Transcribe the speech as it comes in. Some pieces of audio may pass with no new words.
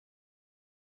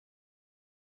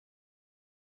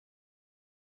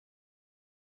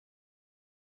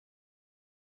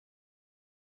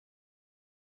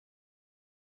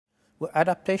Well,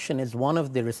 adaptation is one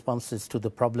of the responses to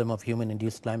the problem of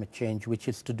human-induced climate change, which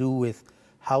is to do with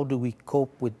how do we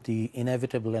cope with the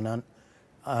inevitable and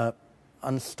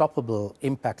unstoppable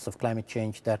impacts of climate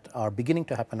change that are beginning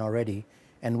to happen already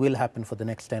and will happen for the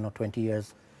next 10 or 20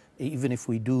 years, even if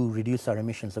we do reduce our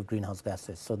emissions of greenhouse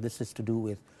gases. So this is to do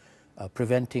with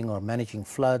preventing or managing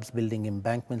floods, building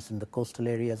embankments in the coastal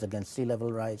areas against sea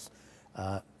level rise,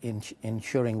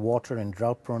 ensuring water in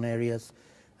drought-prone areas.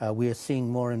 We are seeing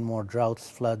more and more droughts,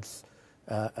 floods,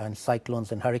 and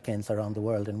cyclones and hurricanes around the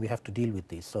world, and we have to deal with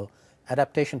these. So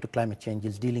adaptation to climate change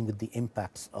is dealing with the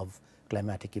impacts of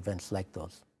climatic events like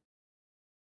those.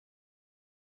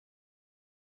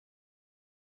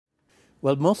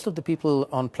 Well, most of the people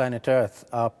on planet Earth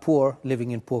are poor,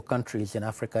 living in poor countries in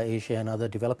Africa, Asia, and other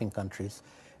developing countries.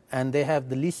 And they have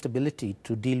the least ability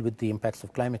to deal with the impacts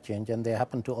of climate change, and they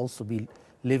happen to also be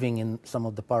living in some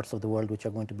of the parts of the world which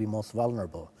are going to be most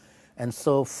vulnerable. And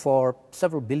so for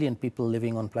several billion people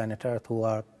living on planet Earth who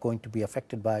are going to be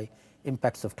affected by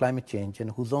impacts of climate change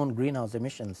and whose own greenhouse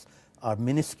emissions are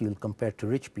minuscule compared to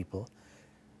rich people,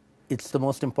 it's the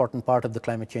most important part of the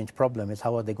climate change problem is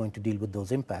how are they going to deal with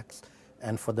those impacts?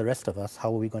 And for the rest of us,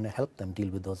 how are we going to help them deal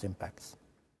with those impacts?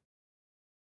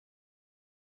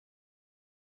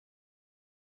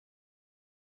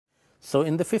 So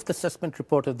in the Fifth Assessment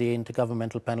report of the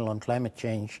Intergovernmental Panel on Climate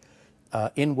Change,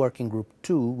 in Working Group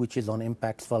 2, which is on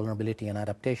impacts, vulnerability, and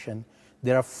adaptation,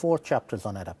 there are 4 chapters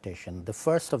on adaptation. The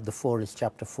first of the 4 is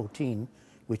Chapter 14,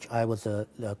 which I was a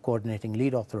coordinating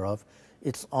lead author of.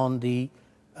 It's on the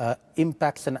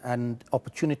impacts and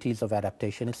opportunities of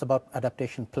adaptation. It's about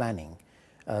adaptation planning.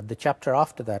 The chapter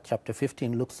after that, Chapter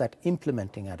 15, looks at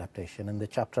implementing adaptation, and the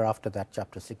chapter after that,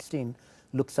 Chapter 16,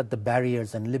 looks at the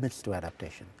barriers and limits to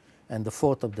adaptation. And the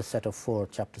fourth of the set of 4,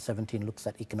 Chapter 17, looks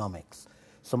at economics.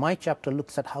 So my chapter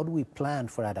looks at how do we plan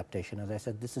for adaptation. As I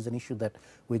said, this is an issue that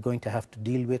we're going to have to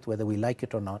deal with whether we like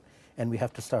it or not, and we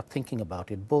have to start thinking about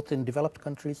it, both in developed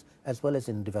countries as well as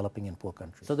in developing and poor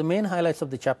countries. So the main highlights of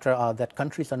the chapter are that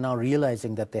countries are now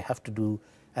realizing that they have to do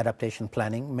adaptation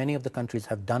planning. Many of the countries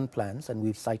have done plans, and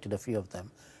we've cited a few of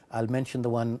them. I'll mention the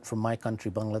one from my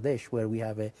country, Bangladesh, where we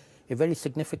have a very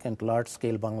significant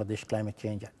large-scale Bangladesh climate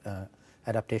change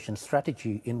adaptation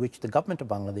strategy in which the government of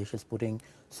Bangladesh is putting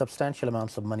substantial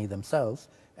amounts of money themselves,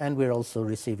 and we're also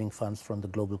receiving funds from the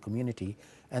global community.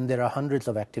 And there are hundreds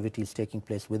of activities taking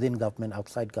place within government,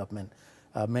 outside government,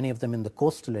 many of them in the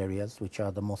coastal areas, which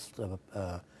are the most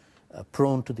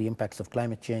prone to the impacts of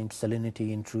climate change,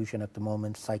 salinity intrusion at the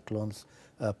moment, cyclones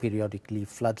periodically,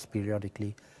 floods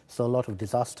periodically. So a lot of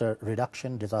disaster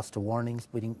reduction, disaster warnings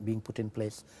being put in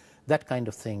place. That kind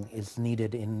of thing is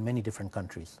needed in many different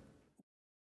countries.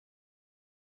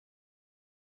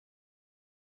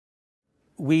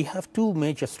 We have 2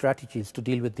 major strategies to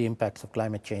deal with the impacts of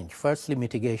climate change. Firstly,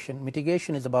 mitigation.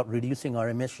 Mitigation is about reducing our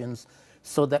emissions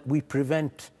so that we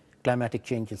prevent climatic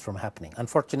changes from happening.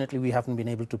 Unfortunately, we haven't been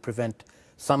able to prevent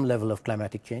some level of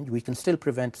climatic change. We can still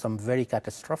prevent some very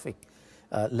catastrophic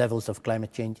levels of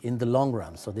climate change in the long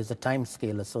run. So there's a time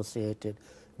scale associated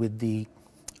with the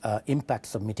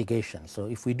impacts of mitigation. So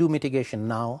if we do mitigation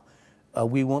now,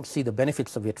 we won't see the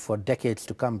benefits of it for decades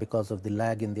to come because of the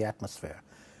lag in the atmosphere.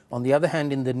 On the other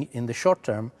hand, in the short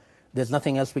term, there's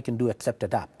nothing else we can do except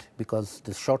adapt because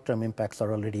the short-term impacts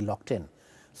are already locked in.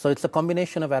 So it's a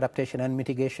combination of adaptation and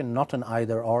mitigation, not an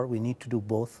either-or. We need to do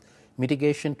both.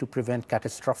 Mitigation to prevent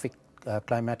catastrophic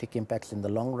climatic impacts in the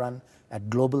long run at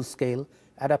global scale.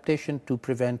 Adaptation to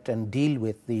prevent and deal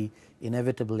with the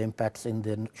inevitable impacts in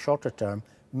the shorter term,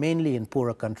 mainly in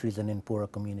poorer countries and in poorer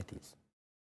communities.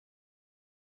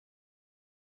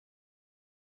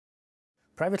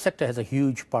 Private sector has a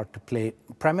huge part to play,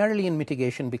 primarily in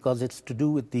mitigation because it's to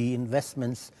do with the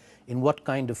investments in what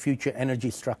kind of future energy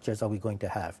structures are we going to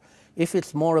have. If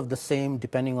it's more of the same,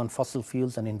 depending on fossil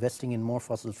fuels and investing in more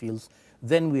fossil fuels,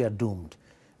 then we are doomed.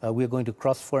 We're going to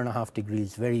cross 4.5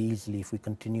 degrees very easily if we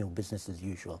continue business as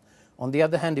usual. On the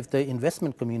other hand, if the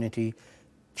investment community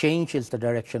changes the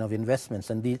direction of investments,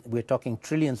 and we're talking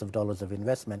trillions of dollars of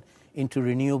investment into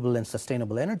renewable and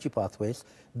sustainable energy pathways,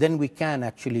 then we can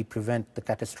actually prevent the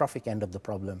catastrophic end of the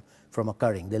problem from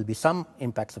occurring. There'll be some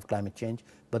impacts of climate change,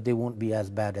 but they won't be as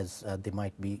bad as they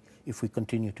might be if we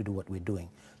continue to do what we're doing.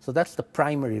 So that's the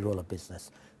primary role of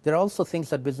business. There are also things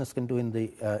that business can do in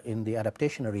the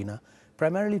adaptation arena,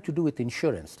 primarily to do with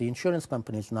insurance. The insurance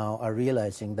companies now are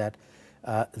realizing that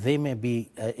they may be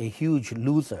a huge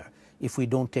loser if we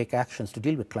don't take actions to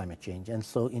deal with climate change. And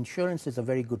so insurance is a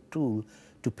very good tool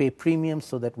to pay premiums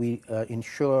so that we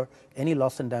insure any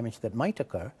loss and damage that might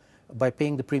occur by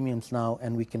paying the premiums now,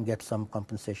 and we can get some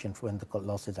compensation for when the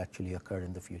losses actually occur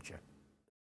in the future.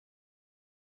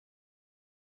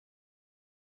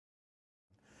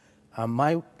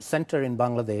 My center in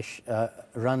Bangladesh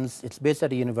it's based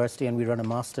at a university, and we run a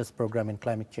master's program in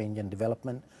climate change and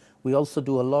development. We also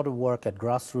do a lot of work at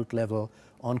grassroots level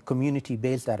on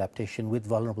community-based adaptation with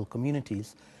vulnerable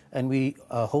communities, and we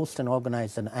host and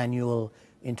organize an annual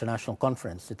international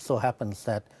conference. It so happens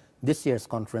that this year's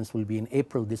conference will be in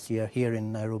April this year here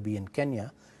in Nairobi in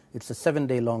Kenya. It's a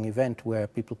 7-day-long event where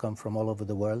people come from all over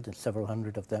the world, and several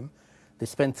hundred of them. They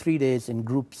spend 3 days in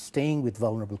groups staying with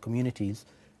vulnerable communities,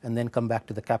 and then come back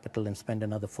to the capital and spend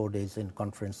another 4 days in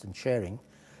conference and sharing.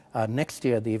 Next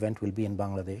year, the event will be in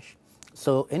Bangladesh.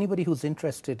 So anybody who's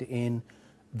interested in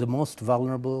the most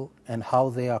vulnerable and how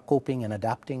they are coping and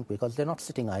adapting, because they're not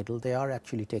sitting idle, they are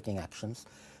actually taking actions,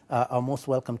 are most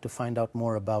welcome to find out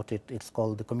more about it. It's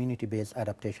called the Community-Based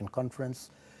Adaptation Conference.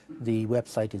 The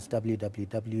website is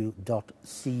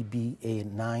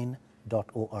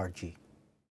www.cba9.org.